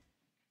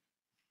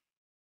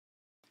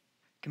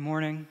Good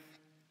morning.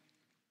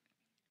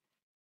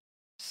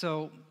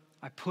 So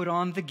I put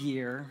on the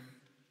gear,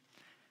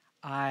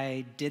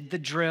 I did the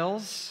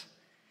drills,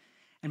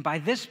 and by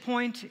this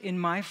point in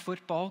my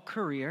football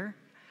career,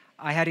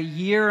 I had a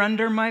year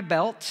under my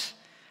belt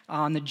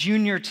on the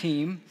junior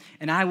team,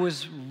 and I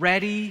was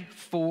ready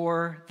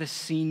for the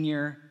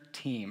senior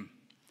team.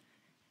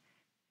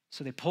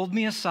 So they pulled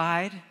me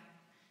aside, and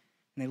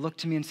they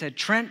looked to me and said,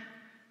 "Trent,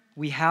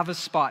 we have a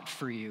spot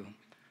for you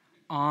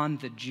on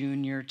the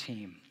junior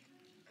team."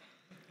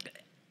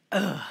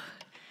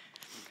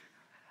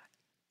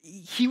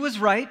 He was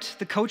right,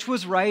 the coach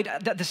was right,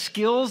 that the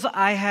skills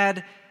I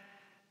had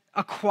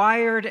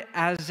acquired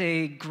as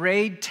a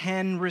grade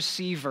 10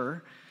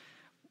 receiver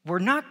were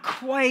not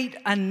quite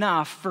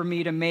enough for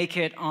me to make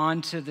it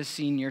onto the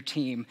senior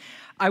team.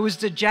 I was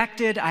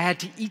dejected, I had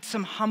to eat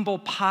some humble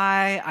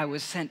pie, I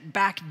was sent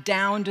back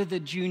down to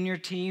the junior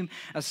team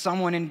as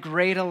someone in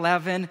grade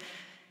 11.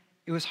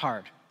 It was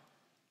hard.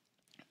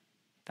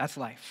 That's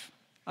life.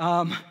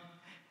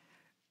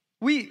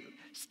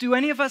 Do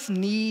any of us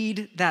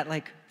need that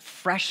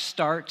fresh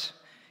start?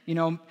 You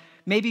know,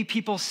 maybe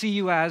people see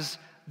you as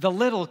the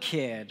little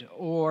kid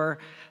or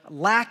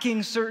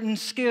lacking certain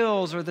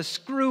skills or the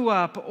screw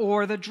up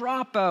or the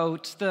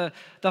dropout,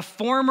 the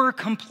former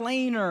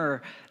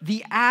complainer,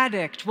 the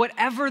addict,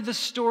 whatever the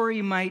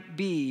story might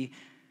be.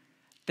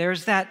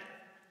 There's that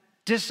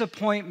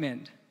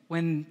disappointment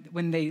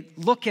when they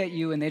look at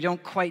you and they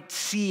don't quite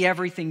see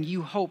everything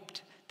you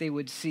hoped they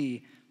would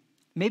see.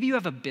 Maybe you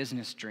have a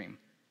business dream,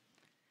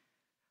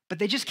 but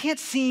they just can't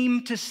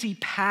seem to see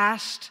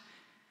past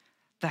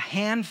the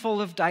handful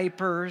of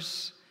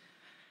diapers,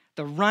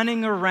 the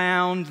running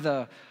around,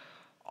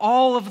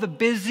 all of the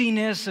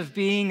busyness of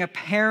being a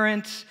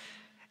parent,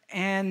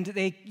 and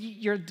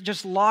you're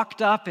just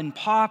locked up in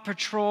Paw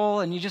Patrol,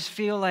 and you just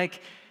feel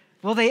like,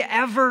 will they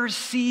ever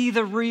see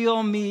the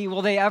real me?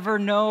 Will they ever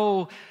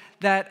know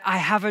that I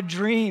have a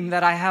dream,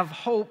 that I have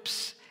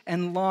hopes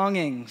and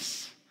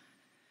longings?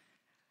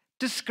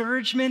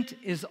 Discouragement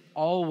is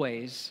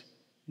always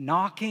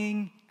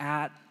knocking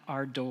at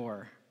our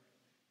door.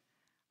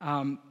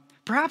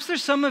 Perhaps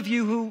there's some of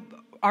you who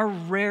are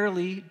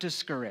rarely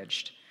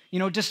discouraged,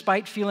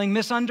 despite feeling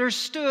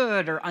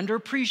misunderstood or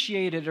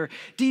underappreciated or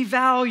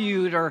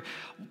devalued or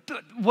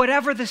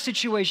whatever the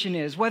situation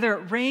is. Whether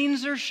it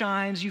rains or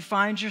shines, you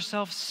find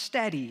yourself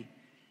steady,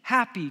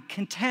 happy,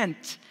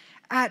 content,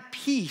 at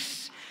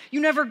peace.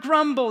 You never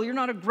grumble. You're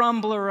not a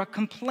grumbler or a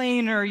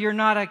complainer. You're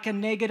not like a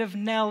negative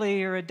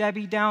Nelly or a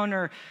Debbie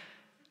Downer.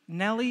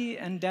 Nelly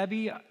and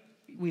Debbie,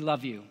 we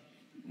love you.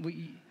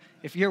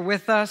 If you're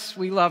with us,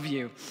 we love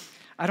you.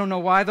 I don't know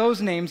why those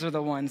names are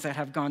the ones that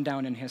have gone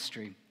down in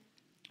history.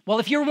 Well,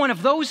 if you're one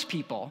of those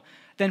people,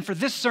 then for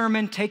this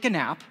sermon, take a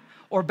nap,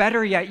 or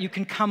better yet, you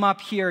can come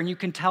up here and you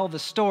can tell the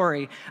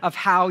story of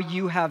how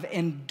you have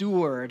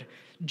endured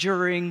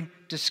during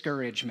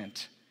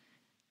discouragement.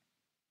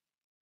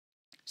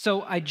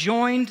 So I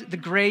joined the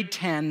grade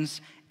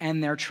 10s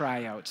and their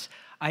tryouts.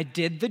 I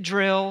did the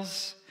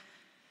drills,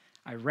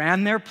 I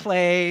ran their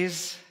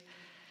plays,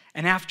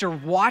 and after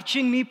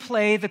watching me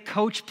play, the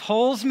coach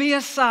pulls me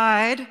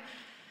aside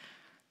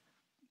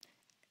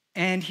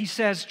and he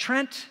says,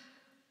 "Trent,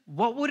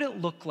 what would it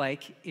look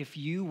like if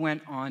you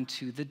went on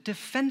to the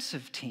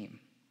defensive team?"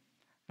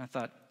 And I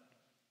thought,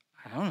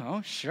 I don't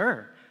know,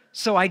 sure.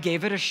 So I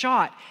gave it a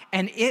shot,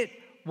 and it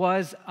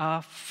was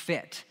a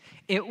fit.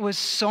 It was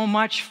so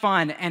much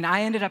fun, and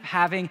I ended up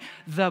having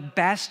the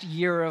best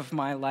year of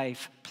my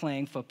life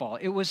playing football.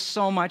 It was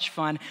so much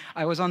fun.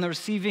 I was on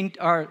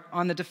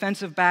the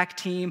defensive back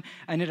team.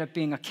 I ended up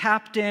being a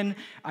captain.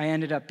 I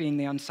ended up being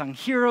the unsung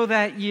hero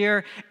that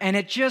year, and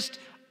it just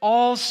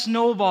all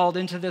snowballed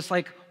into this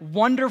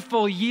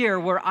wonderful year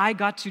where I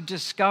got to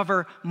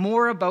discover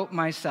more about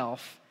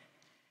myself.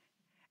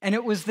 And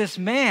it was this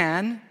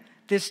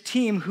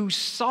team who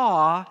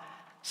saw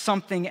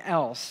something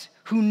else,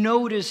 who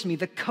noticed me,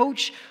 the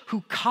coach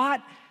who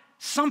caught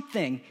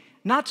something,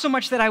 not so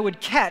much that I would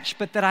catch,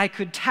 but that I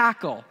could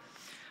tackle.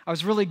 I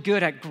was really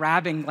good at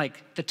grabbing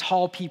the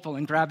tall people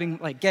and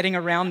getting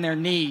around their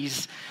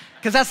knees,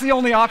 because that's the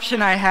only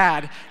option I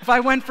had. If I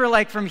went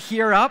for from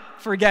here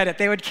up, forget it.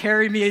 They would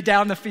carry me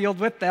down the field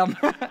with them.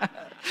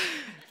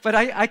 But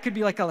I could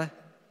be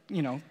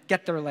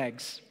get their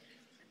legs.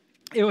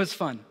 It was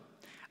fun.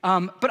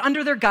 But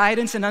under their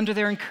guidance and under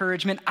their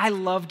encouragement, I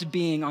loved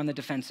being on the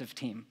defensive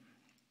team.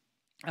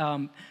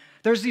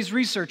 There's these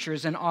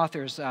researchers and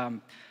authors,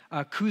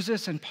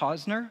 Kouzes and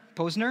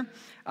Posner.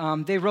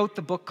 They wrote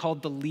the book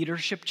called The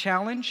Leadership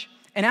Challenge.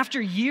 And after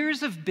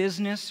years of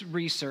business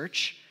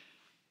research,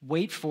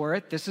 wait for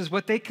it, this is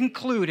what they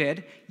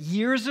concluded,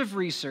 years of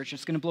research,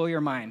 it's going to blow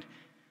your mind.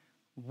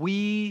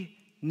 We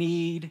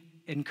need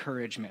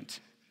encouragement.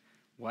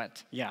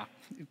 What? Yeah.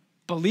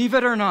 Believe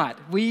it or not,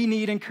 we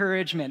need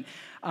encouragement.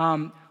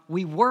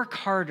 We work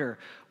harder,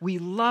 we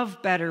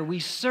love better, we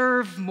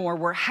serve more,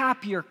 we're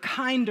happier,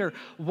 kinder,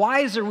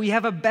 wiser, we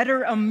have a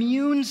better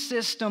immune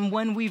system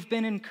when we've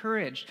been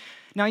encouraged.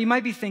 Now, you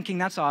might be thinking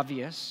that's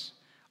obvious,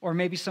 or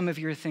maybe some of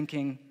you are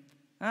thinking,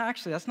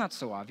 Actually, that's not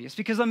so obvious,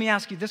 because let me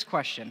ask you this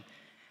question.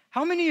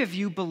 How many of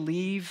you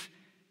believe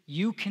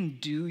you can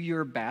do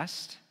your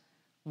best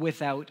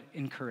without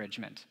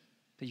encouragement?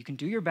 That you can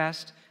do your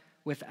best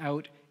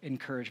without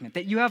encouragement?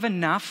 That you have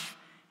enough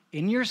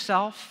in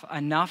yourself,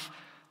 enough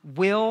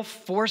will,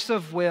 force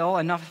of will,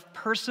 enough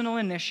personal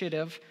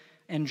initiative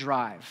and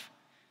drive?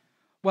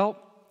 Well,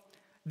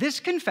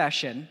 this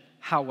confession,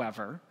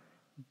 however,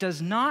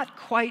 does not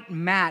quite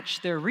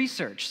match their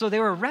research. So they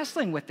were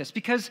wrestling with this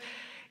because,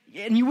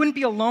 and you wouldn't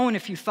be alone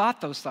if you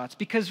thought those thoughts,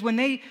 because when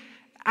they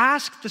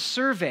asked the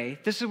survey,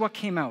 this is what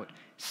came out.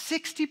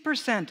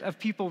 60% of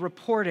people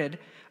reported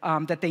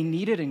that they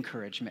needed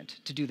encouragement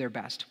to do their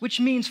best, which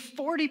means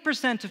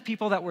 40% of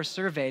people that were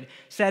surveyed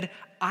said,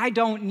 I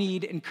don't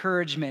need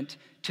encouragement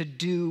to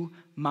do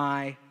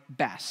my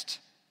best.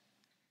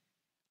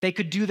 They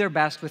could do their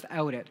best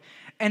without it.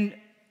 And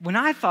when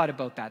I thought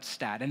about that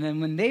stat, and then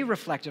when they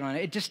reflected on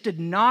it, it just did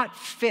not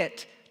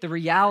fit the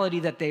reality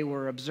that they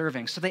were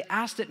observing. So they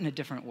asked it in a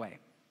different way.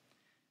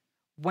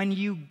 When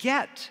you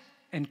get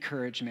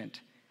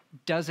encouragement,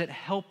 does it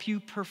help you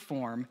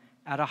perform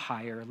at a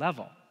higher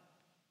level?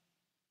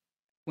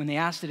 When they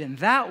asked it in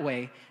that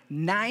way,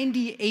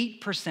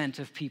 98%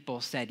 of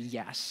people said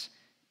yes.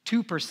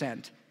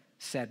 2%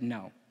 said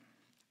no.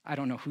 I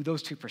don't know who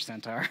those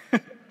 2% are.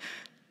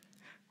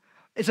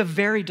 It's a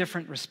very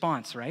different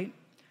response, right?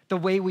 The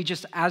way we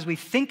just, as we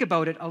think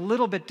about it a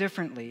little bit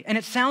differently. And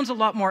it sounds a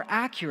lot more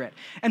accurate.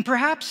 And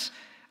perhaps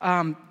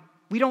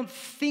we don't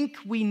think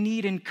we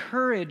need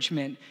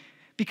encouragement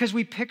because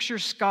we picture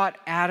Scott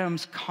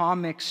Adams'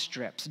 comic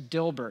strips,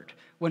 Dilbert,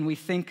 when we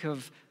think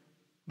of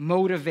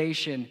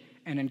motivation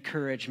and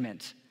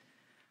encouragement.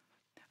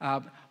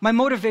 My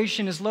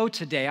motivation is low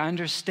today. I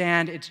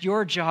understand it's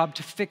your job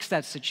to fix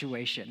that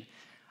situation.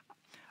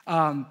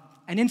 An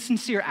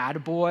insincere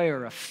attaboy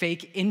or a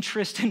fake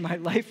interest in my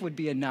life would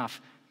be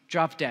enough.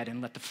 Drop dead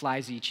and let the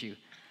flies eat you.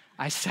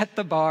 I set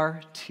the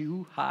bar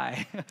too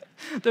high.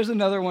 There's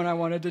another one I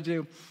wanted to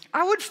do.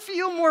 I would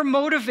feel more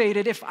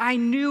motivated if I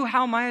knew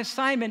how my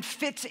assignment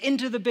fits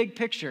into the big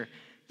picture.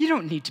 You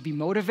don't need to be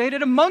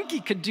motivated. A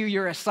monkey could do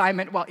your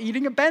assignment while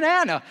eating a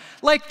banana,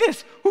 like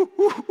this.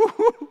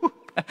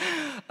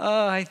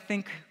 I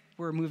think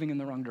we're moving in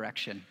the wrong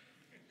direction.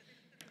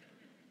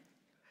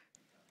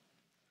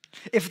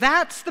 If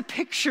that's the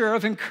picture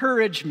of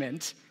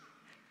encouragement,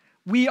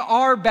 we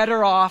are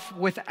better off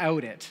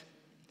without it.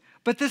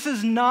 But this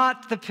is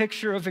not the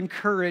picture of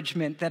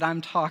encouragement that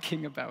I'm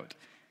talking about.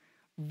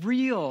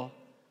 Real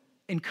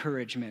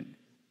encouragement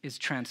is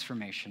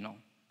transformational.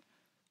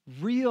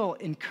 Real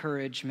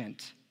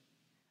encouragement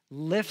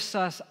lifts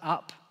us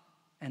up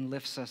and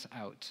lifts us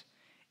out.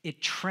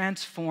 It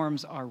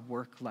transforms our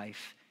work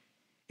life.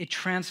 It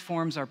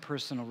transforms our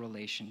personal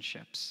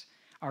relationships,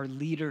 our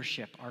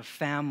leadership, our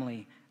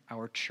family,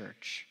 our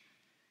church.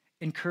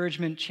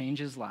 Encouragement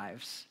changes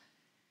lives,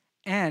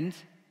 and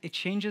it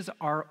changes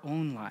our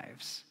own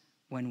lives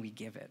when we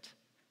give it.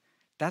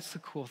 That's the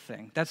cool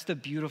thing. That's the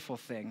beautiful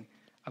thing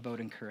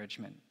about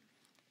encouragement.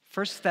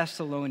 1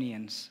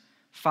 Thessalonians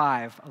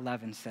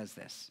 5:11 says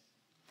this.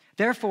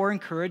 Therefore,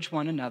 encourage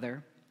one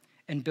another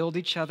and build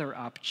each other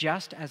up,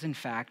 just as in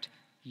fact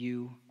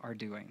you are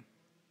doing.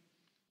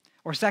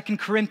 Or 2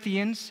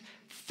 Corinthians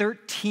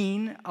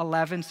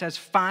 13:11 says,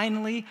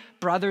 finally,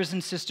 brothers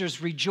and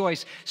sisters,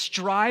 rejoice,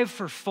 strive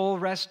for full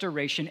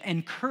restoration,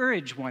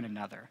 encourage one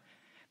another,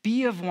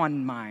 be of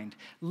one mind,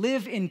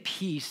 live in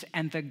peace,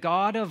 and the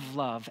God of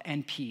love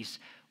and peace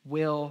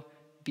will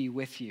be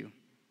with you.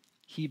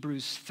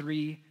 Hebrews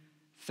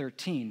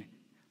 3:13.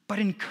 But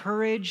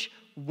encourage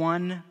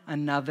one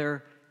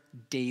another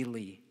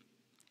daily.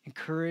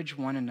 Encourage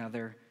one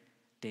another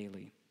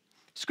daily.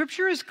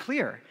 Scripture is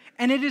clear,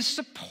 and it is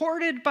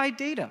supported by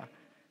data.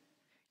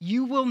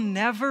 You will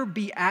never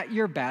be at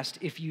your best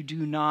if you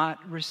do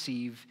not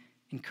receive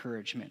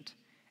encouragement.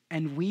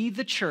 And we,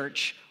 the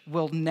church,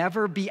 will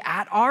never be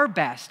at our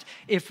best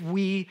if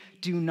we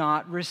do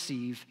not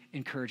receive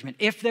encouragement,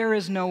 if there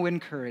is no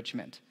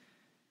encouragement.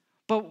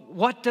 But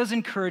what does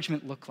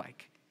encouragement look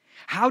like?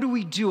 How do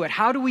we do it?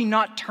 How do we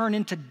not turn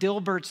into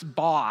Dilbert's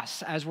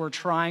boss as we're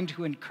trying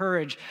to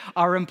encourage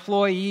our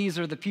employees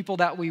or the people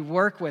that we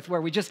work with,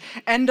 where we just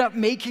end up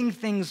making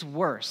things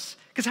worse?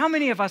 Because how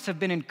many of us have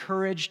been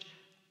encouraged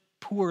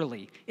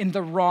poorly, in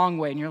the wrong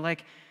way? And you're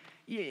like,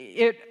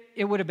 it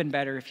would have been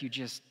better if you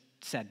just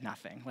said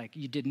nothing. Like,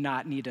 you did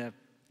not need to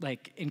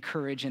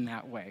encourage in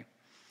that way.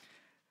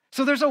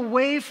 So there's a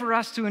way for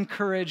us to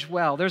encourage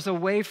well. There's a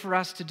way for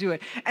us to do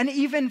it. And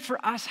even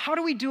for us, how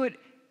do we do it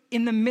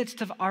in the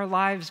midst of our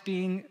lives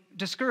being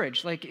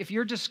discouraged? Like, if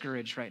you're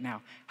discouraged right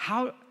now,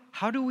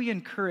 how do we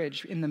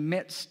encourage in the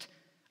midst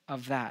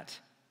of that?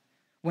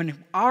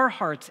 When our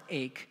hearts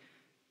ache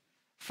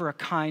for a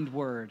kind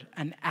word,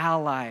 an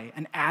ally,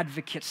 an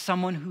advocate,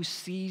 someone who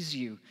sees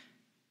you,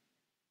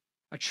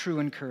 a true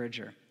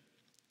encourager.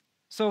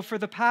 So for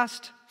the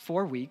past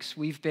 4 weeks,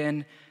 we've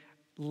been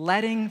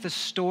letting the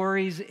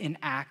stories in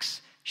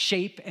Acts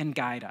shape and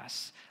guide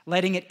us,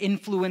 letting it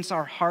influence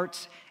our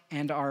hearts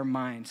and our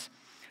minds.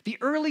 The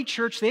early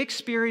church, they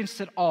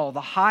experienced it all,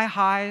 the high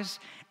highs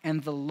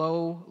and the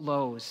low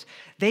lows.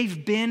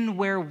 They've been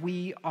where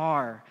we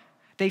are.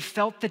 They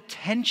felt the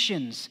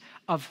tensions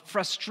of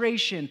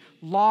frustration,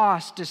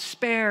 loss,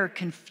 despair,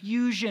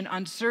 confusion,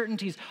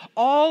 uncertainties,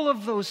 all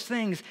of those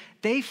things.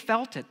 They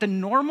felt it. The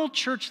normal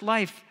church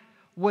life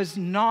was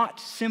not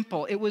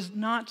simple. It was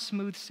not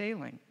smooth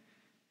sailing.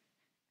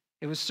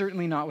 It was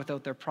certainly not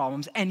without their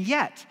problems. And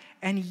yet,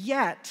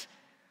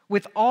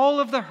 with all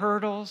of the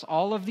hurdles,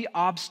 all of the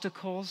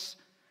obstacles,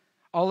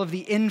 all of the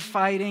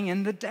infighting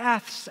and the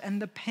deaths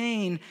and the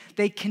pain,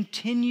 they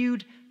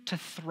continued to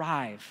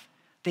thrive.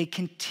 They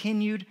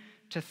continued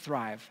to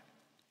thrive.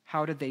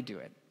 How did they do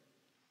it?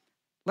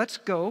 Let's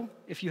go,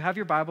 if you have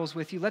your Bibles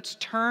with you, let's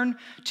turn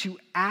to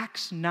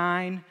Acts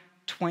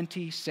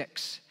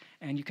 9:26,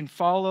 and you can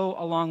follow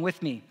along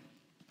with me.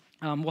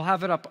 We'll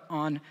have it up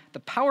on the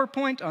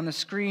PowerPoint on the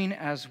screen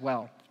as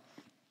well.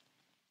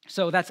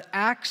 So that's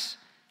Acts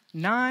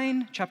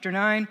 9, chapter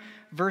 9,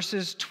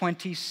 verses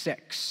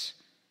 26.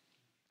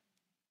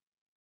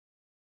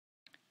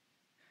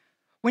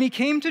 When he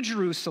came to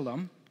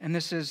Jerusalem, and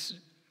this is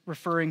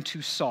referring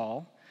to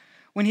Saul,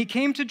 when he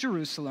came to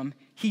Jerusalem,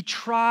 he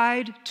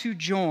tried to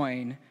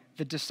join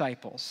the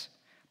disciples,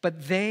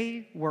 but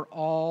they were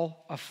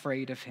all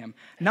afraid of him,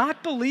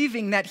 not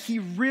believing that he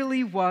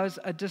really was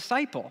a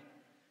disciple.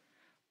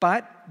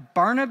 But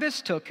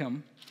Barnabas took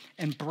him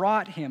and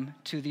brought him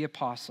to the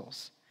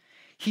apostles.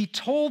 He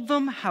told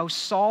them how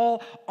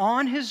Saul,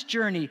 on his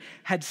journey,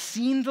 had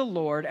seen the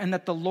Lord and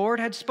that the Lord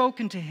had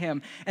spoken to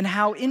him, and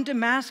how in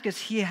Damascus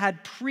he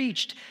had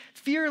preached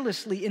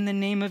fearlessly in the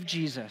name of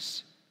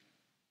Jesus.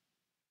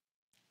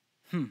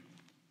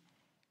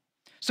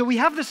 So we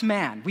have this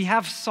man, we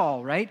have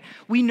Saul, right?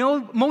 We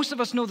know, most of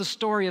us know the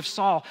story of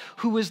Saul,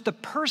 who was the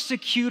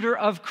persecutor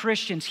of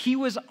Christians. He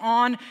was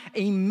on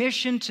a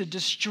mission to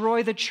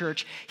destroy the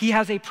church. He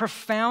has a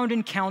profound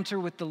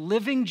encounter with the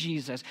living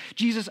Jesus.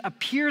 Jesus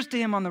appears to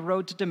him on the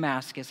road to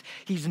Damascus.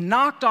 He's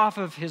knocked off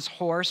of his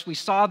horse. We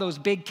saw those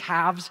big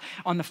calves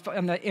on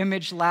the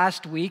image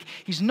last week.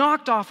 He's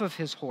knocked off of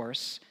his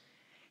horse.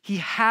 He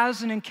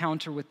has an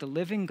encounter with the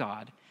living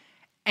God,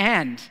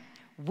 and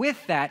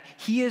with that,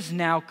 he is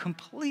now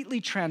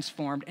completely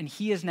transformed, and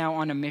he is now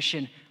on a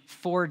mission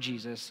for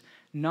Jesus,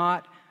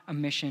 not a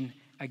mission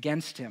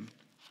against him.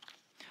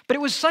 But it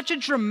was such a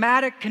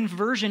dramatic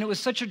conversion, it was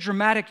such a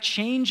dramatic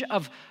change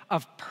of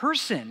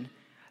person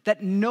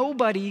that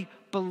nobody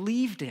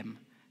believed him.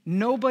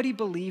 Nobody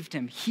believed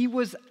him. He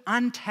was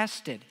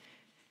untested.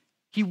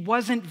 He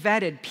wasn't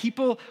vetted.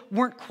 People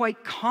weren't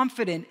quite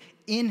confident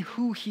in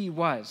who he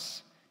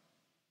was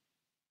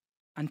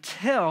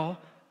until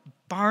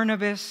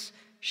Barnabas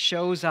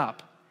shows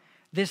up,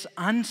 this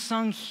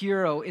unsung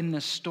hero in the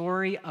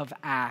story of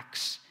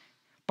Acts.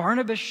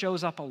 Barnabas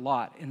shows up a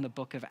lot in the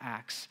book of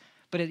Acts,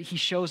 but he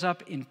shows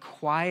up in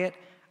quiet,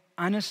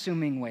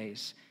 unassuming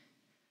ways.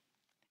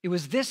 It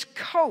was this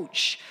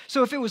coach.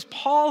 So if it was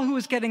Paul who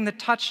was getting the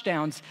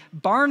touchdowns,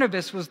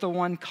 Barnabas was the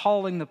one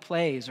calling the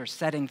plays or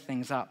setting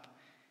things up.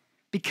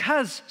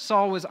 Because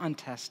Saul was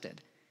untested,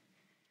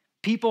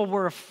 people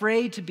were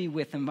afraid to be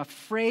with him,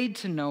 afraid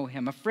to know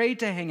him, afraid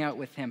to hang out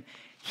with him.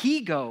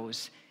 He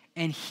goes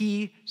and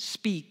he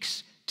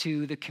speaks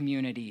to the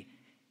community.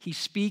 He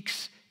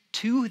speaks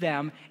to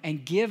them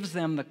and gives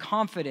them the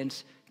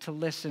confidence to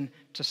listen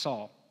to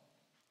Saul.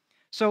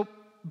 So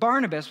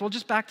Barnabas, we'll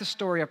just back the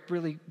story up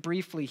really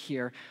briefly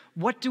here.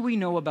 What do we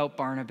know about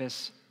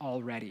Barnabas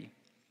already?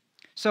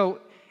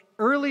 So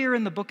earlier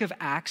in the book of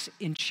Acts,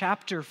 in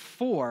chapter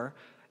 4,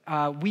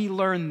 we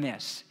learn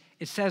this.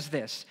 It says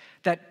this,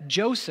 that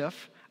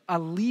Joseph, a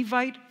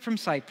Levite from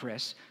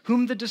Cyprus,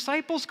 whom the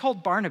disciples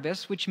called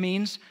Barnabas, which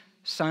means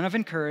son of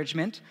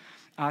encouragement,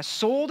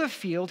 sold a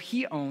field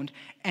he owned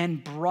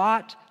and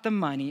brought the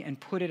money and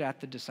put it at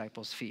the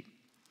disciples' feet.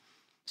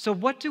 So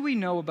what do we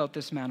know about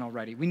this man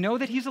already? We know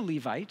that he's a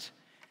Levite,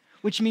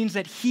 which means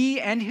that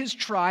he and his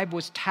tribe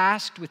was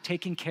tasked with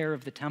taking care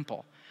of the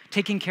temple,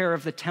 taking care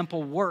of the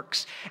temple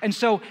works. And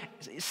so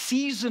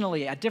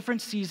seasonally, at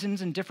different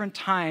seasons and different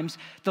times,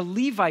 the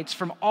Levites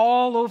from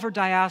all over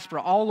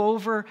diaspora, all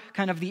over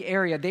kind of the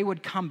area, they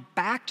would come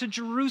back to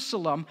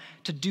Jerusalem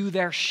to do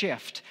their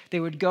shift. They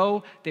would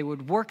go, they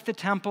would work the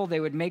temple, they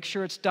would make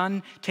sure it's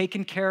done,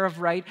 taken care of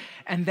right,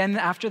 and then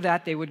after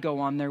that, they would go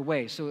on their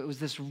way. So it was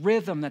this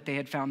rhythm that they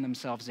had found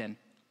themselves in.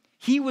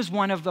 He was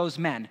one of those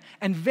men,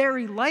 and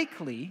very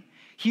likely,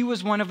 he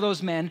was one of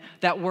those men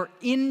that were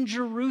in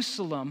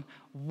Jerusalem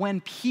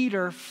when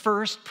Peter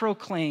first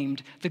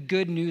proclaimed the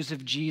good news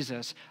of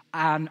Jesus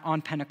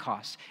on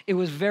Pentecost. It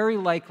was very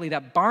likely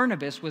that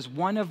Barnabas was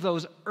one of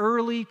those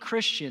early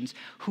Christians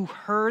who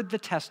heard the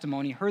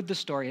testimony, heard the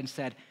story, and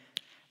said,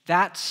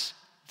 that's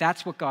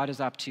what God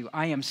is up to.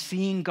 I am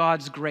seeing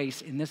God's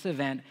grace in this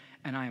event,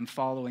 and I am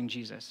following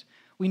Jesus.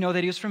 We know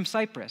that he was from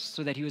Cyprus,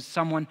 so that he was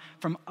someone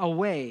from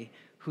away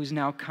who's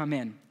now come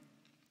in.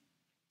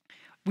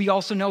 We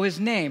also know his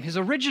name. His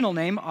original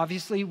name,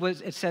 obviously,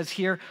 it says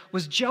here,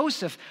 was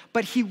Joseph,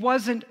 but he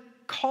wasn't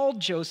called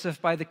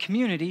Joseph by the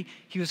community,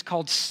 he was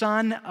called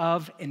son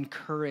of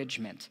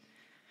encouragement,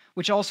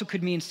 which also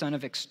could mean son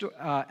of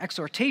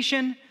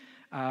exhortation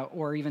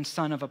or even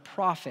son of a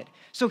prophet.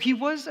 So he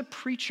was a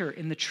preacher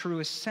in the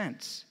truest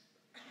sense.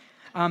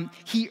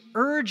 He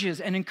urges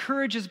and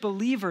encourages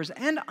believers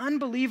and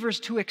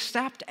unbelievers to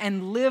accept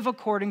and live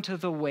according to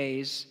the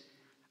ways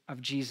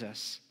of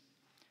Jesus.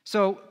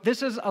 So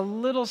this is a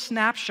little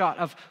snapshot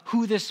of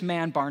who this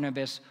man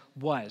Barnabas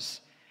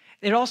was.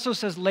 It also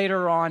says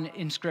later on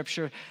in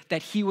Scripture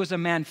that he was a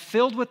man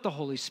filled with the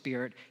Holy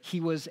Spirit. He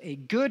was a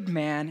good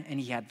man and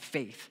he had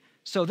faith.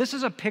 So this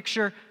is a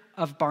picture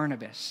of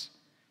Barnabas.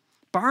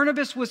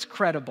 Barnabas was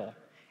credible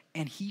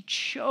and he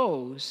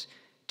chose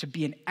to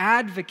be an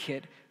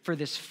advocate for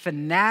this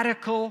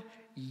fanatical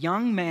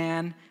young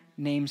man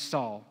named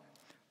Saul.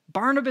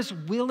 Barnabas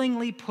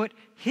willingly put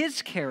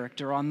his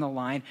character on the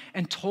line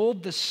and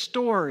told the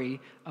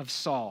story of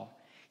Saul.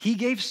 He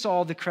gave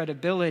Saul the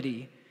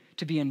credibility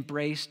to be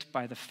embraced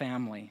by the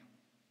family.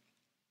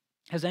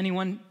 Has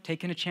anyone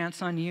taken a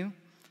chance on you?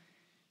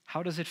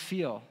 How does it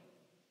feel?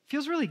 It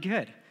feels really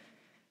good.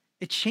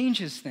 It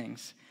changes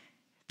things.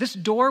 This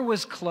door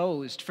was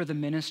closed for the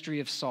ministry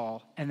of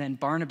Saul, and then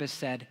Barnabas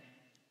said,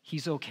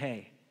 he's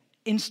okay.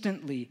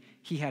 Instantly,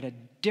 he had a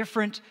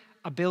different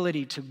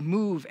ability to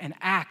move and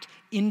act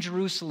in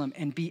Jerusalem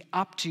and be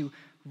up to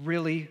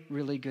really,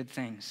 really good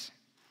things.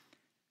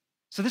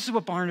 So this is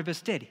what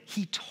Barnabas did.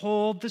 He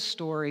told the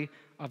story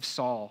of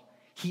Saul.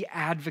 He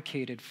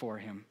advocated for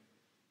him.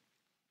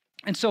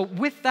 And so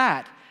with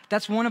that,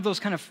 that's one of those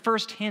kind of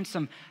first hints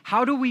of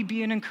how do we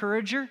be an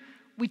encourager?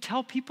 We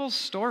tell people's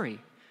story.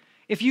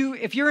 If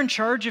you're in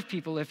charge of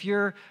people, if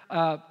you're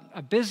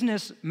a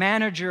business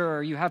manager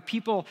or you have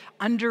people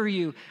under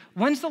you,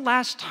 when's the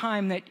last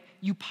time that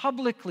you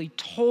publicly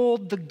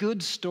told the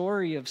good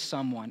story of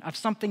someone, of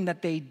something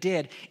that they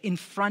did in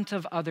front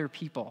of other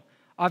people?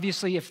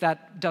 Obviously, if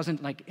that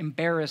doesn't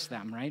embarrass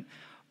them, right?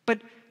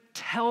 But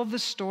tell the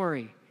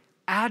story,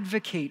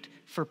 advocate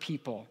for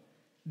people.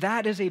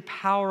 That is a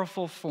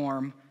powerful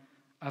form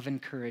of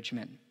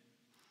encouragement.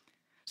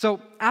 So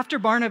after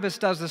Barnabas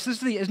does this is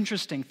the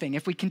interesting thing.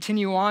 If we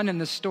continue on in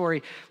the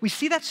story, we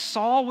see that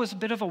Saul was a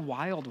bit of a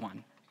wild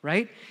one,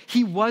 right?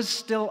 He was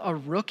still a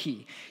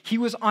rookie. He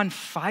was on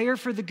fire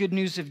for the good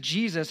news of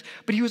Jesus,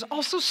 but he was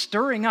also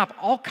stirring up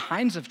all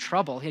kinds of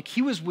trouble.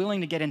 He was willing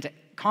to get into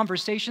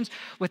conversations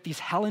with these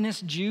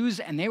Hellenist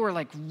Jews, and they were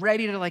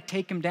ready to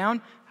take him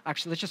down.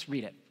 Actually, let's just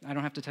read it. I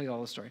don't have to tell you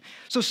all the story.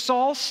 So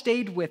Saul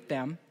stayed with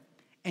them,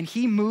 and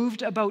he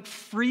moved about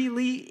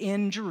freely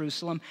in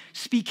Jerusalem,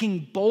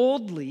 speaking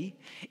boldly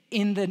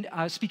in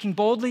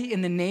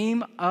the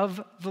name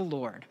of the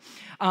Lord.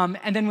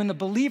 And then when the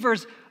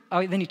believers,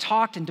 then he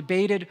talked and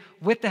debated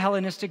with the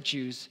Hellenistic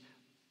Jews,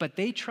 but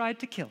they tried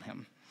to kill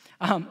him.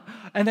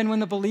 And then when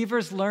the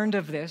believers learned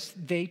of this,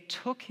 they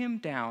took him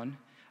down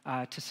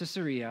to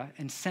Caesarea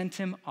and sent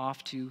him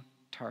off to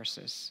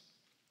Tarsus.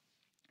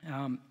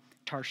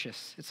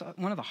 Tarshish. It's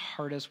one of the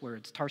hardest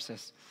words,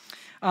 Tarsus.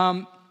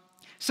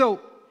 So,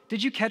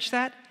 did you catch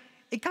that?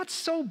 It got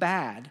so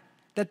bad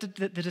that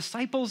the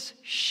disciples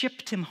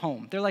shipped him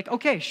home. They're like,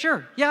 okay,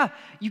 sure, yeah,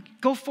 you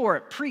go for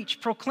it, preach,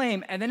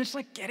 proclaim. And then it's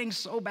getting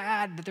so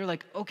bad that they're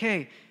like,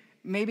 okay,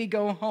 maybe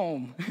go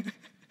home.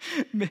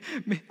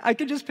 I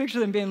could just picture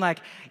them being like,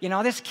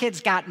 this kid's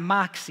got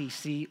moxie.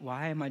 See,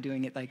 why am I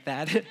doing it like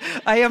that?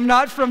 I am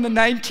not from the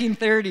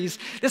 1930s.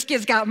 This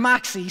kid's got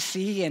moxie,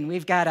 see, and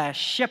we've got to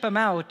ship him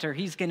out or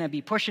he's going to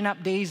be pushing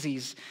up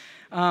daisies.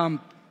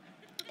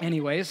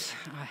 Anyways,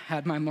 I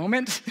had my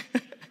moment.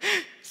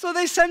 So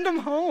they send him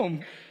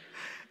home.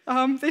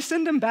 They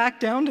send him back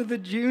down to the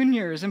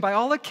juniors. And by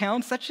all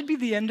accounts, that should be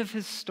the end of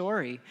his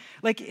story.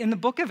 In the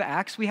book of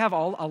Acts, we have a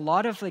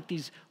lot of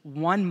these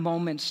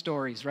one-moment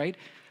stories, right?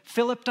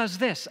 Philip does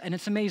this, and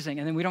it's amazing,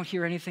 and then we don't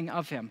hear anything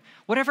of him.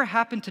 Whatever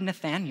happened to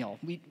Nathaniel?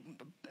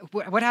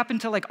 What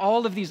happened to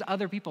all of these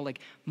other people?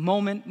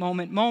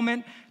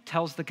 Moment,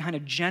 tells the kind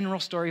of general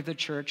story of the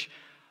church.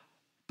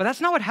 But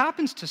that's not what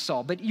happens to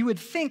Saul. But you would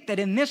think that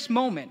in this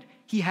moment,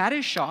 he had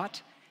his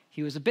shot.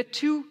 He was a bit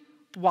too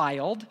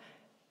wild.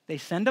 They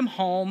send him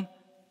home.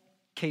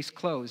 Case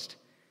closed.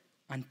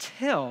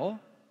 Until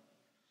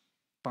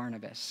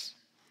Barnabas.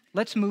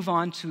 Let's move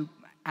on to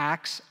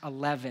Acts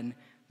 11,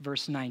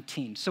 verse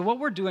 19. So what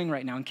we're doing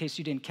right now, in case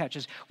you didn't catch,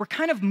 is we're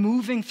kind of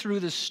moving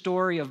through the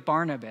story of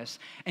Barnabas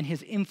and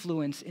his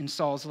influence in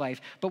Saul's life.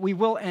 But we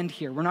will end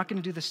here. We're not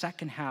going to do the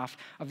second half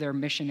of their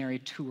missionary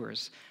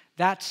tours.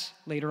 That's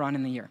later on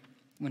in the year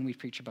when we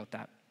preach about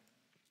that.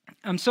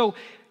 So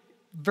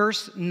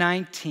verse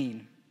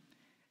 19.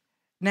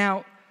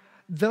 Now,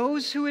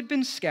 those who had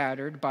been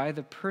scattered by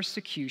the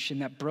persecution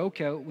that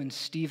broke out when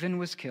Stephen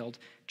was killed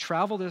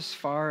traveled as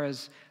far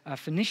as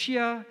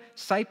Phoenicia,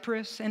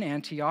 Cyprus, and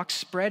Antioch,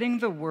 spreading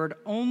the word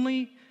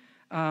only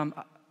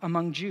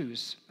among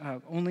Jews.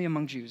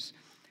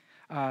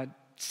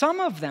 Some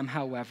of them,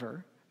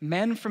 however,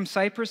 men from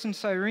Cyprus and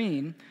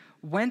Cyrene,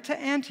 went to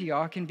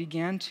Antioch and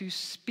began to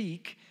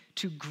speak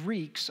to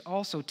Greeks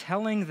also,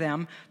 telling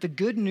them the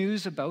good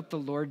news about the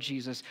Lord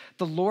Jesus.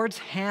 The Lord's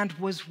hand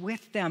was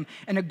with them,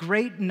 and a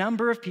great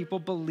number of people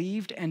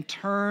believed and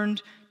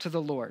turned to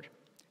the Lord.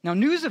 Now,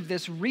 news of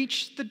this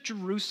reached the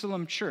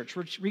Jerusalem church,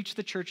 reached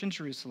the church in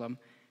Jerusalem,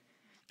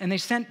 and they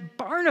sent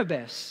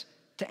Barnabas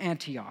to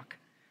Antioch.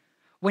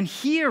 When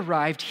he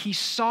arrived, he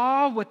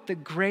saw what the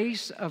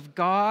grace of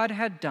God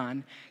had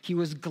done. He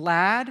was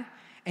glad,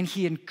 and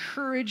he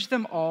encouraged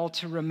them all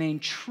to remain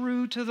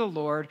true to the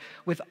Lord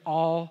with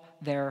all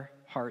their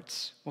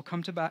hearts. We'll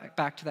come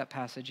back to that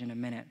passage in a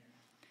minute.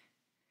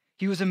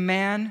 He was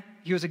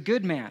a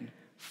good man,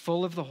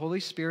 full of the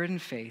Holy Spirit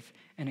and faith,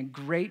 and a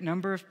great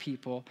number of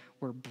people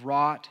were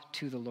brought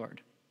to the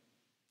Lord.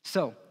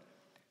 So,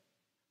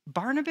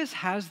 Barnabas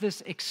has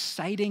this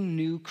exciting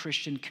new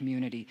Christian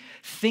community.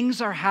 Things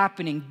are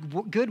happening.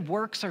 Good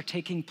works are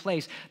taking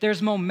place.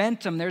 There's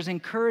momentum. There's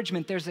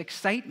encouragement. There's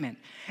excitement.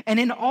 And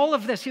in all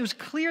of this, it was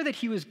clear that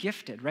he was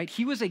gifted, right?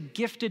 He was a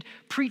gifted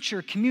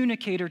preacher,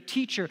 communicator,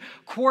 teacher,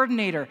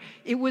 coordinator.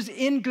 It was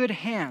in good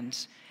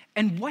hands.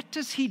 And what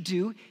does he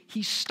do?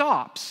 He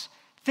stops,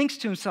 thinks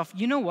to himself,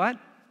 you know what?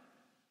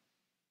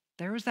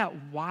 There was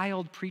that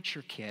wild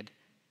preacher kid.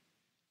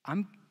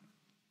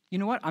 You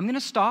know what? I'm going to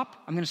stop.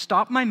 I'm going to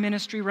stop my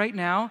ministry right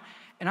now,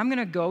 and I'm going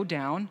to go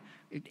down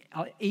an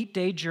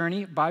 8-day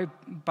journey not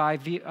by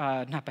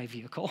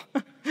vehicle,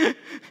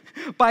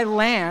 by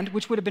land,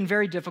 which would have been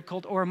very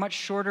difficult, or a much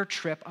shorter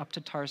trip up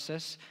to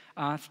Tarsus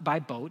by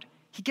boat.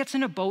 He gets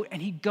in a boat,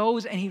 and he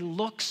goes and he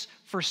looks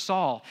for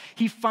Saul.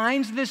 He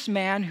finds this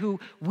man who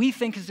we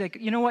think is like,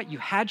 you know what? You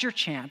had your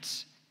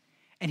chance,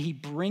 and he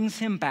brings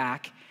him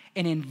back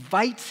and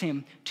invites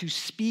him to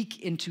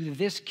speak into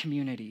this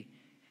community.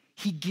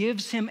 He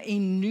gives him a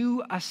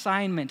new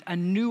assignment, a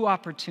new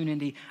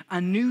opportunity,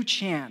 a new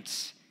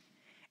chance.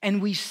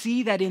 And we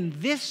see that in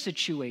this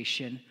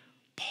situation,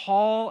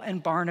 Paul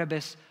and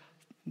Barnabas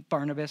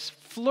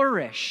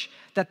flourish,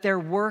 that their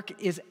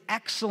work is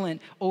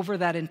excellent over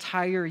that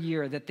entire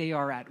year, that they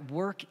are at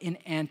work in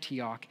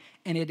Antioch,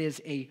 and it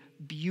is a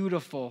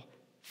beautiful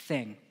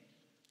thing.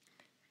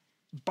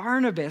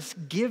 Barnabas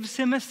gives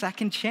him a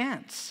second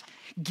chance,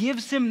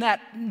 gives him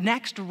that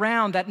next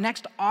round, that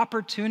next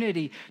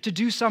opportunity to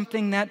do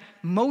something that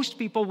most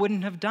people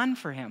wouldn't have done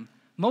for him.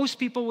 Most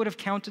people would have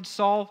counted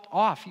Saul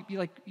off. You'd be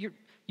like, you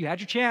had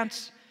your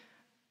chance.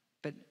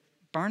 But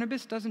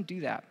Barnabas doesn't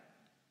do that.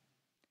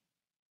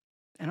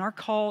 And our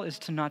call is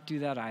to not do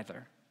that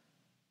either.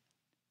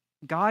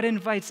 God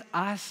invites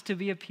us to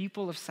be a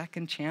people of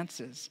second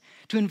chances,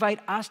 to invite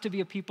us to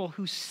be a people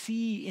who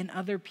see in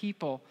other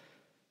people.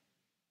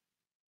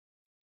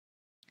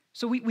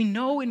 So we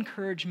know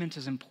encouragement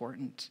is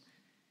important.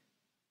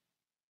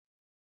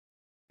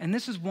 And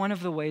this is one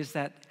of the ways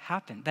that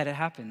it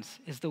happens,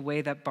 is the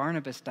way that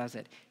Barnabas does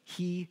it.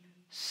 He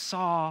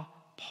saw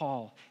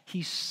Paul.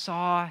 He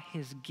saw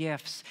his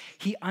gifts.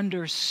 He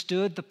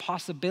understood the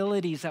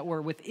possibilities that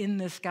were within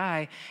this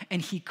guy,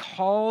 and he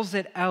calls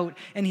it out,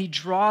 and he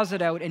draws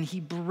it out, and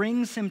he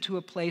brings him to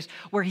a place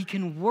where he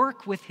can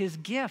work with his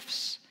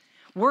gifts.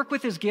 Work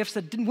with his gifts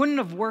that wouldn't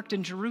have worked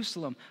in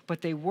Jerusalem,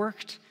 but they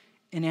worked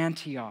in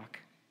Antioch.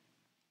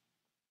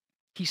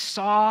 He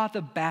saw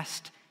the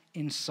best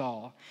in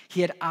Saul.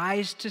 He had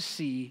eyes to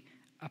see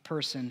a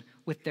person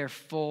with their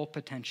full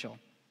potential.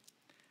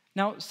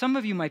 Now, some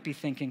of you might be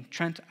thinking,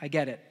 Trent, I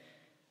get it.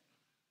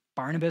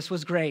 Barnabas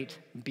was great.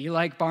 Be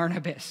like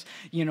Barnabas.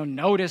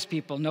 Notice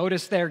people,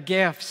 notice their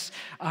gifts.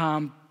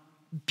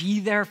 Be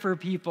there for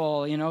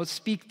people,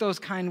 speak those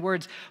kind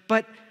words.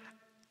 But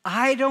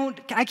I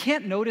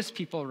can't notice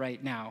people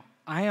right now.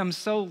 I am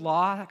so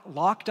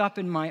locked up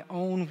in my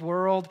own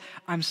world.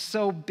 I'm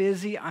so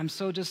busy. I'm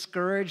so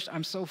discouraged.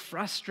 I'm so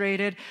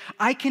frustrated.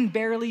 I can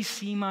barely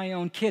see my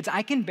own kids.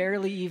 I can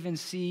barely even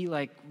see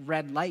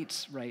red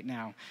lights right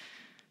now.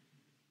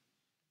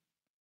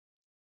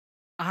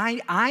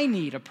 I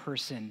need a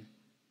person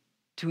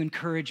to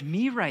encourage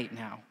me right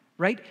now,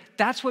 right?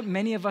 That's what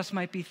many of us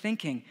might be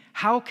thinking.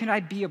 How can I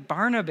be a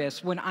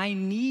Barnabas when I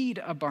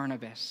need a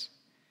Barnabas?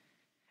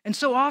 And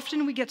so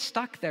often we get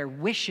stuck there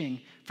wishing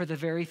for the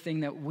very thing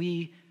that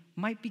we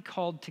might be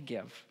called to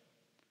give.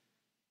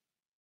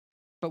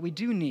 But we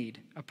do need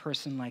a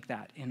person like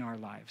that in our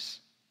lives.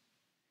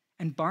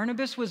 And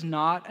Barnabas was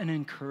not an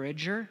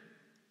encourager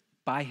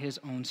by his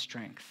own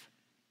strength,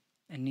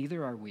 and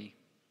neither are we.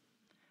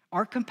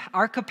 Our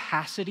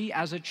capacity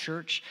as a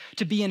church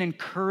to be an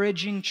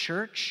encouraging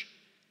church,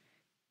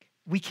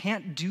 we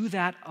can't do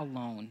that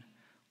alone.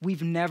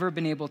 We've never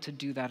been able to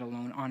do that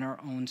alone on our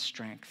own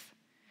strength.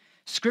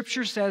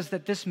 Scripture says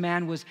that this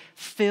man was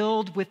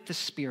filled with the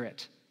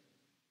Spirit,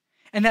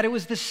 and that it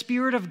was the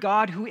Spirit of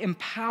God who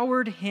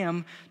empowered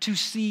him to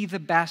see the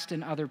best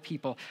in other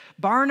people.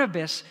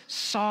 Barnabas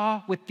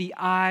saw with the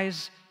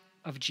eyes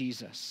of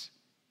Jesus,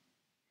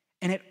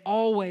 and it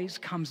always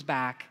comes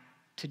back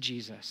to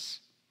Jesus.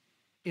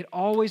 It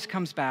always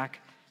comes back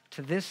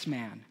to this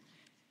man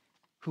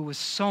who was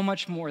so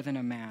much more than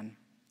a man.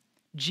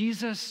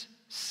 Jesus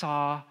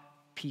saw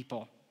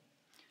people.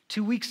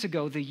 2 weeks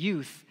ago, the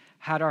youth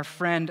had our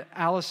friend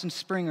Allison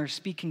Springer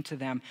speaking to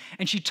them,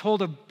 and she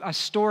told a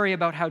story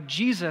about how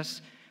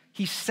Jesus,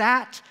 he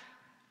sat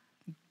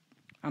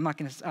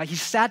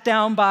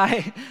down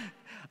by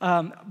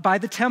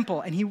the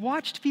temple, and he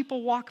watched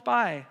people walk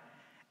by,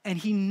 and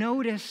he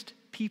noticed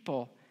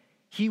people.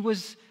 He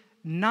was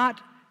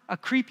not a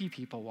creepy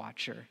people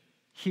watcher.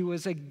 He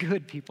was a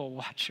good people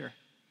watcher.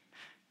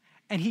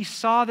 And he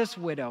saw this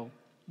widow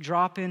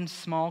drop in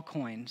small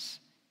coins.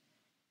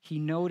 He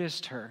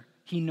noticed her.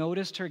 He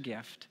noticed her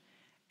gift,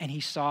 and he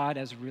saw it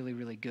as really,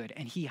 really good.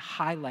 And he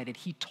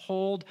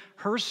told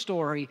her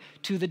story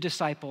to the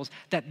disciples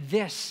that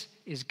this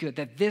is good,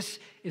 that this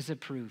is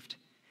approved.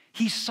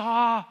 He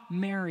saw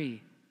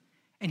Mary,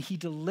 and he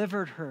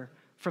delivered her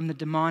from the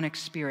demonic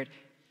spirit.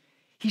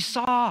 He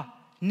saw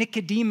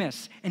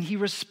Nicodemus, and he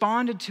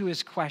responded to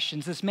his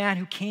questions, this man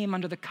who came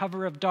under the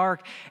cover of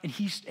dark, and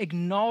he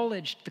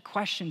acknowledged the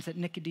questions that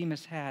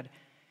Nicodemus had.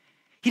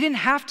 He didn't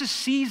have to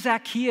see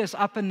Zacchaeus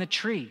up in the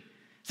tree.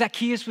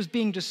 Zacchaeus was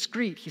being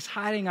discreet. He's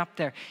hiding up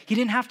there. He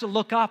didn't have to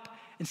look up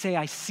and say,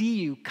 I see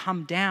you,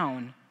 come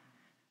down.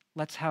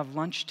 Let's have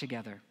lunch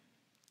together.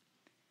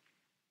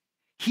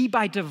 He,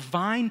 by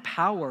divine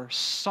power,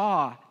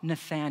 saw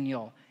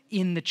Nathanael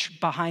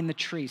behind the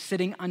tree,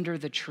 sitting under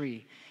the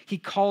tree. He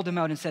called him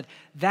out and said,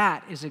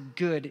 that is a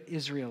good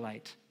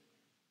Israelite.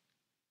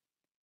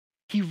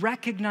 He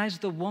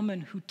recognized the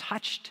woman who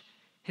touched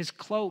his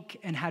cloak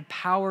and had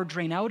power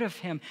drain out of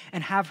him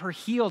and have her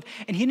healed.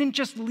 And he didn't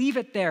just leave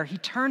it there. He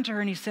turned to her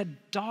and he said,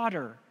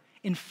 daughter.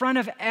 In front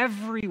of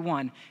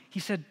everyone, he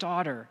said,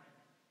 daughter.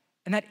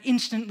 And that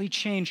instantly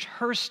changed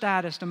her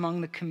status among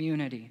the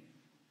community.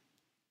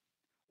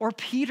 Or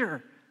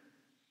Peter.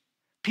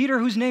 Peter,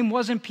 whose name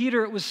wasn't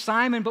Peter, it was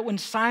Simon. But when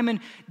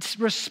Simon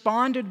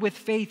responded with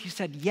faith, he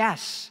said,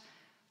 yes,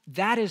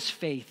 that is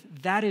faith.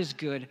 That is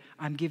good.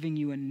 I'm giving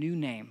you a new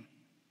name.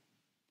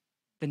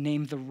 The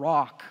name, the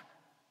Rock,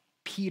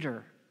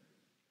 Peter.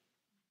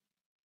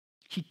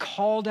 He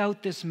called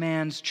out this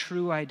man's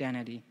true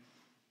identity.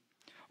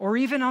 Or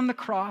even on the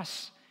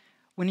cross,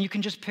 when you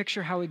can just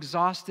picture how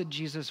exhausted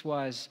Jesus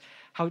was,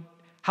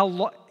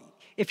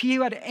 if he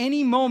had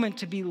any moment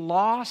to be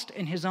lost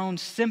in his own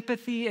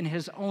sympathy, in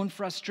his own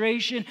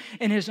frustration,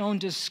 in his own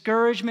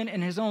discouragement,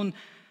 in his own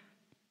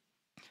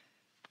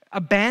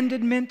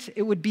abandonment,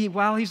 it would be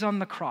while he's on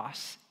the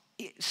cross,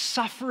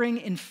 suffering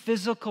in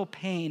physical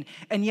pain,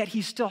 and yet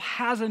he still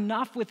has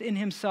enough within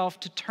himself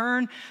to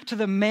turn to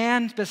the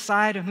man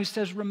beside him who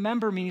says,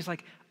 remember me. And he's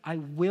like, I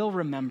will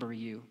remember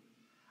you.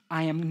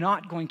 I am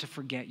not going to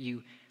forget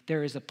you.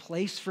 There is a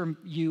place for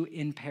you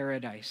in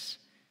paradise.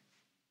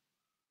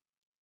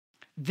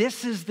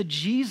 This is the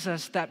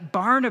Jesus that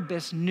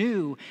Barnabas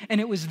knew, and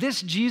it was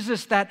this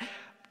Jesus that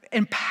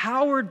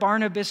empowered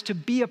Barnabas to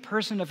be a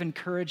person of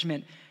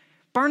encouragement.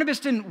 Barnabas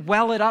didn't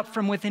well it up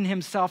from within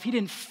himself. He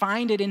didn't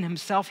find it in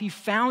himself. He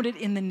found it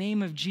in the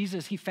name of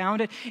Jesus. He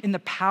found it in the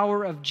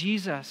power of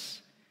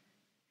Jesus.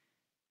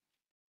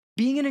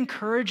 Being an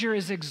encourager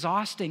is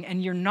exhausting,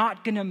 and you're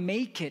not going to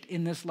make it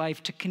in this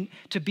life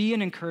to be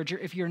an encourager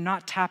if you're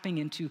not tapping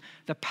into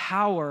the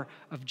power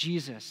of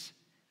Jesus.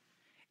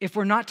 If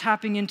we're not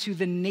tapping into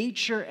the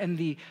nature and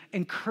the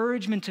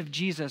encouragement of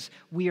Jesus,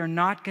 we are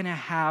not going to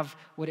have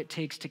what it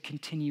takes to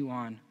continue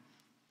on.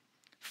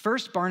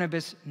 First,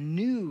 Barnabas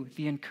knew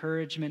the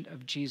encouragement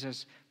of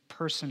Jesus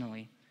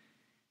personally.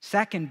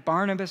 Second,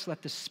 Barnabas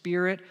let the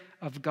Spirit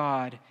of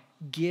God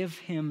give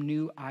him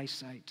new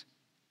eyesight.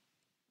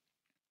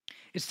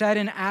 It said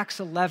in Acts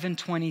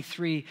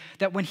 11:23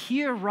 that when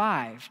he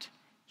arrived,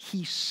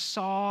 he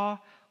saw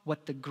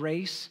what the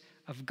grace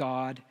of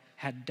God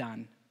had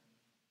done.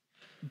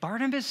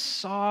 Barnabas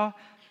saw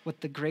what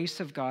the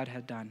grace of God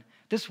had done.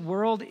 This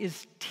world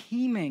is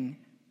teeming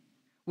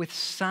with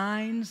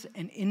signs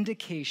and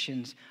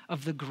indications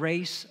of the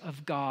grace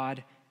of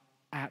God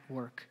at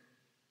work.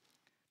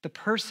 The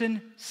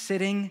person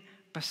sitting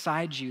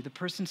beside you, the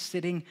person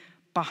sitting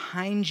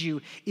behind you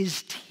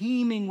is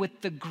teeming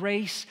with the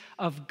grace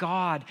of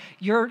God.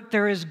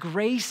 There is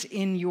grace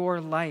in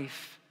your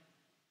life.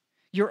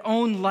 Your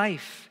own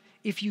life,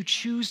 if you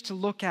choose to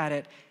look at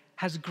it,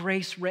 has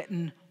grace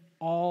written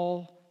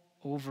all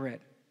over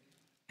it.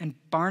 And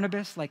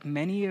Barnabas, like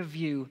many of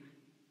you,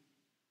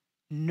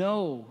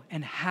 know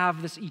and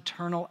have this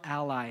eternal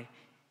ally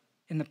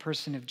in the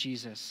person of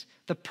Jesus,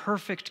 the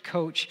perfect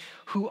coach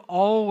who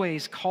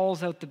always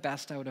calls out the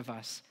best out of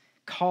us,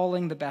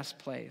 calling the best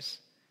plays.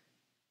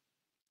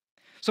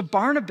 So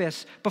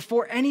Barnabas,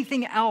 before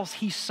anything else,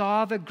 he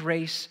saw the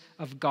grace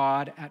of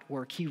God at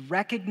work. He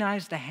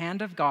recognized the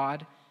hand of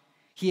God.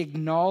 He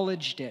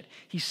acknowledged it.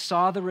 He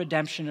saw the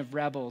redemption of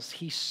rebels.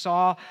 He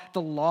saw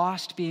the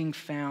lost being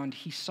found.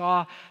 He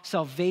saw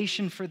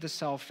salvation for the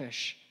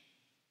selfish.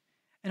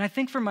 And I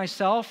think for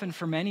myself and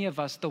for many of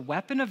us, the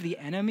weapon of the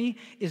enemy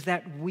is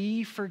that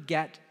we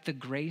forget the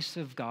grace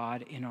of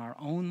God in our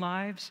own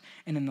lives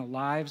and in the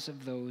lives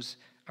of those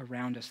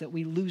around us, that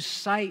we lose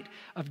sight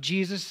of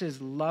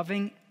Jesus'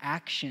 loving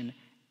action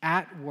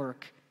at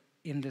work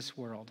in this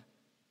world.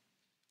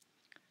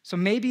 So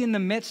maybe in the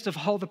midst of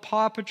all the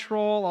Paw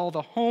Patrol, all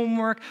the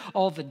homework,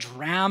 all the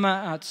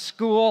drama at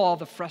school, all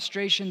the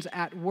frustrations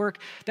at work,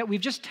 that we've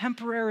just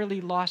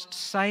temporarily lost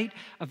sight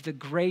of the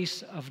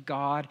grace of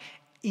God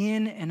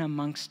in and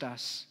amongst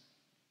us.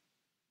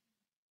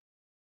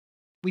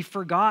 We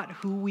forgot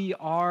who we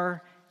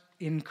are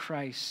in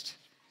Christ.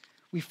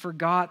 We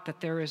forgot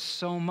that there is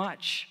so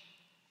much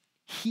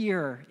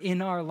here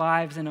in our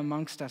lives and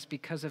amongst us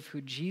because of who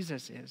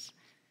Jesus is.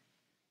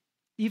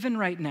 Even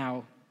right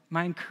now,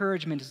 my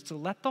encouragement is to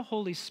let the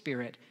Holy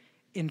Spirit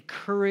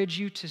encourage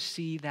you to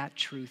see that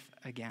truth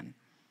again.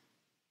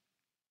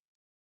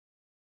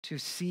 To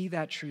see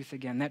that truth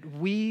again, that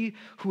we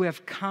who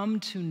have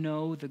come to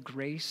know the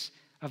grace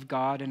of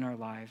God in our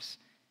lives,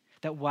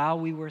 that while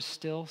we were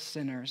still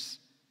sinners,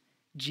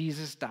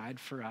 Jesus died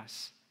for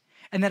us.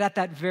 And that at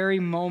that very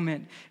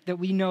moment that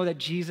we know that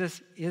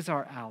Jesus is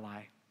our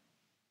ally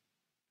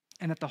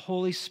and that the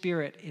Holy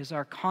Spirit is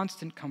our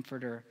constant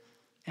comforter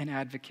and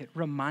advocate,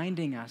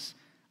 reminding us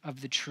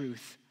of the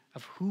truth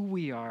of who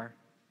we are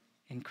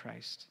in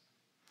Christ.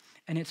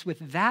 And it's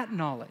with that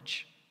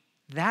knowledge,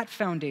 that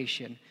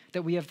foundation,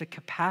 that we have the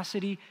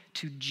capacity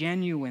to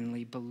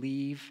genuinely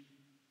believe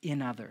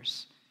in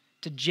others,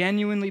 to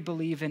genuinely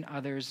believe in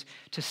others,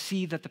 to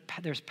see that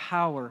there's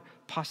power,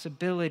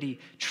 possibility,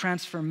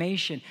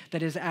 transformation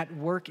that is at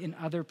work in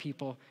other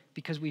people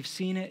because we've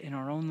seen it in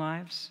our own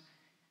lives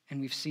and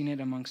we've seen it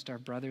amongst our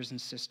brothers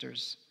and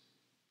sisters.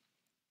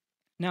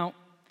 Now,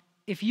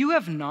 if you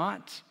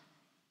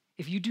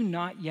do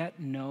not yet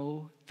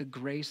know the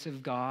grace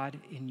of God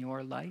in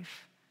your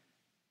life,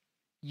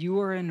 you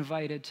are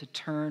invited to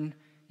turn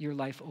your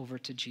life over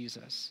to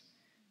Jesus,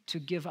 to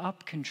give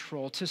up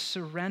control, to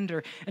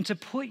surrender, and to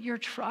put your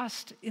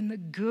trust in the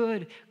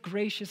good,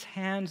 gracious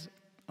hands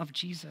of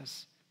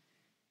Jesus.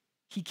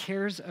 He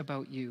cares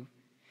about you.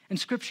 And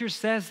Scripture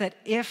says that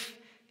if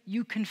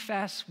you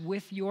confess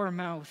with your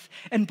mouth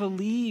and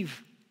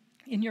believe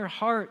in your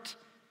heart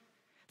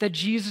that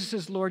Jesus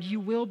is Lord, you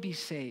will be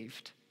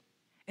saved.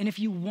 And if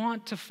you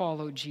want to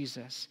follow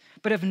Jesus,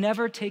 but have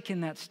never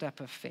taken that step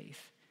of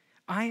faith,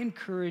 I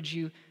encourage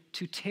you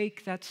to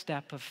take that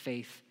step of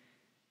faith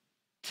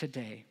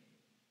today.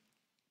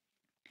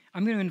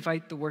 I'm going to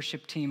invite the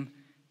worship team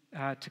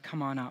to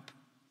come on up.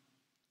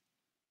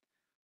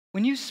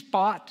 When you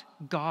spot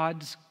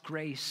God's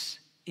grace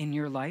in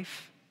your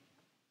life,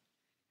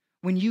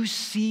 when you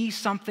see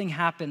something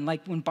happen,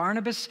 like when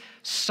Barnabas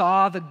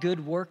saw the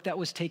good work that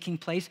was taking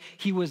place,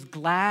 he was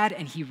glad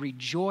and he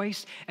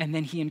rejoiced, and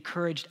then he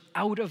encouraged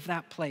out of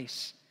that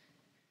place.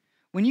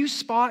 When you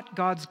spot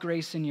God's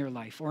grace in your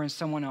life or in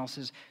someone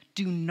else's,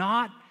 do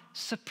not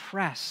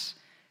suppress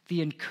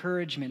the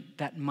encouragement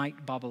that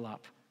might bubble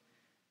up.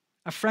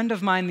 A friend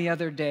of mine the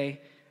other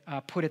day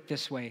put it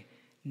this way: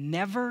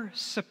 never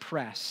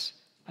suppress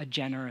a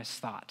generous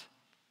thought.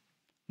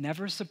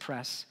 Never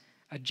suppress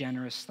a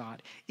generous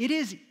thought. It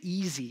is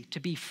easy to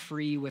be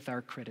free with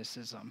our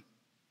criticism.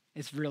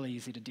 It's really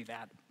easy to do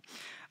that.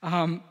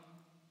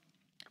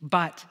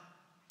 But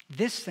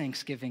this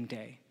Thanksgiving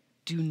Day,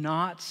 do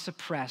not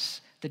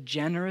suppress the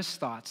generous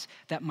thoughts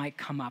that might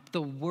come up,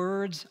 the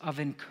words of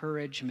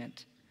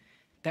encouragement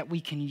that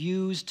we can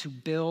use to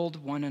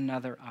build one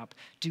another up.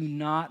 Do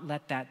not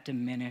let that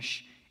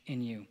diminish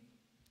in you.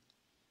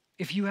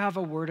 If you have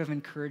a word of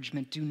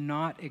encouragement, do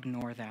not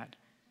ignore that.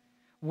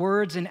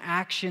 Words and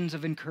actions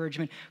of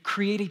encouragement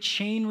create a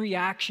chain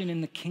reaction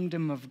in the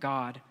kingdom of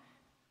God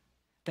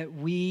that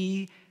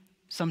we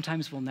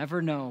sometimes will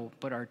never know,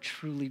 but are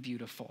truly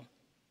beautiful.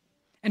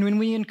 And when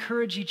we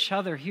encourage each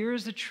other,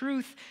 here's the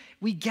truth: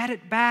 we get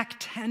it back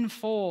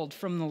tenfold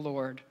from the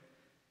Lord.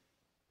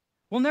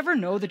 We'll never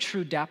know the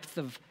true depth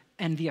of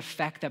and the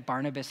effect that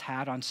Barnabas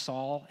had on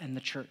Saul and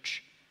the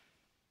church.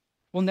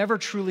 We'll never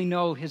truly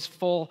know his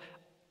full,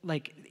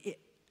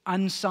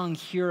 unsung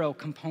hero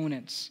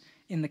components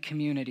in the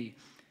community.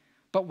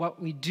 But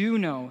what we do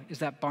know is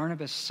that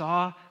Barnabas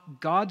saw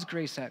God's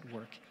grace at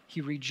work.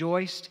 He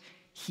rejoiced.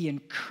 He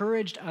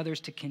encouraged others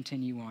to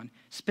continue on,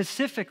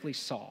 specifically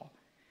Saul.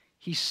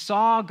 He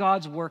saw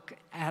God's work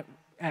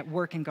at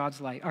work in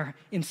God's life, or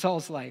in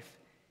Saul's life.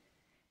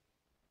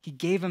 He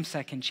gave him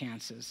second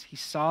chances. He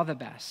saw the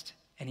best,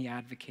 and he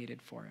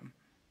advocated for him.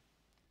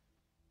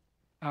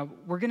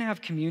 We're going to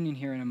have communion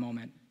here in a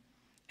moment,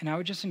 and I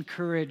would just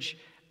encourage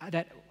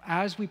that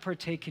as we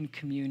partake in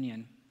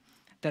communion,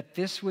 that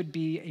this would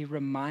be a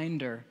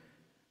reminder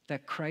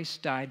that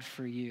Christ died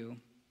for you,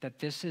 that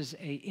this is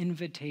an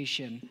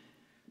invitation,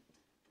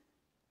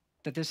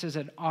 that this is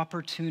an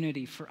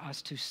opportunity for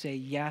us to say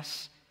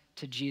yes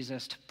to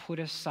Jesus, to put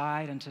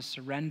aside and to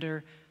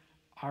surrender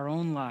our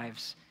own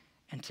lives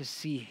and to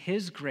see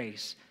his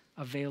grace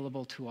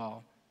available to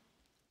all.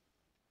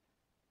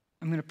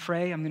 I'm going to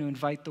pray. I'm going to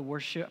invite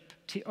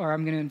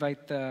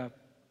the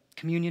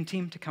communion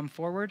team to come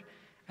forward,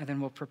 and then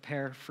we'll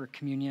prepare for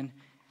communion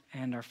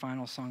and our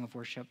final song of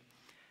worship.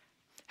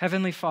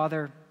 Heavenly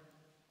Father,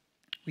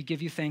 we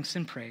give you thanks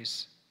and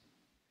praise.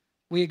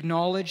 We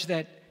acknowledge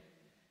that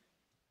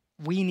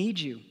we need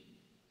you.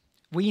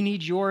 We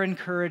need your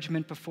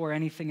encouragement before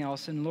anything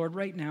else. And Lord,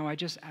 right now, I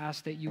just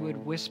ask that you would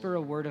whisper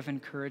a word of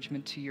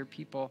encouragement to your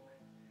people,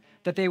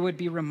 that they would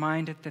be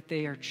reminded that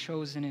they are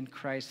chosen in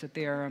Christ, that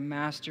they are a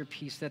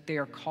masterpiece, that they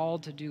are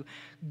called to do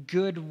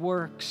good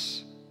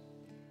works,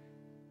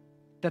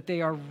 that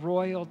they are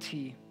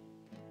royalty.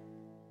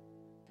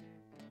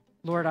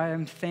 Lord, I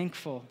am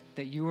thankful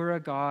that you are a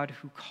God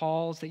who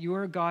calls, that you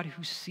are a God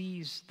who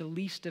sees the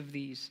least of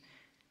these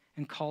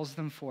and calls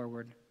them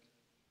forward.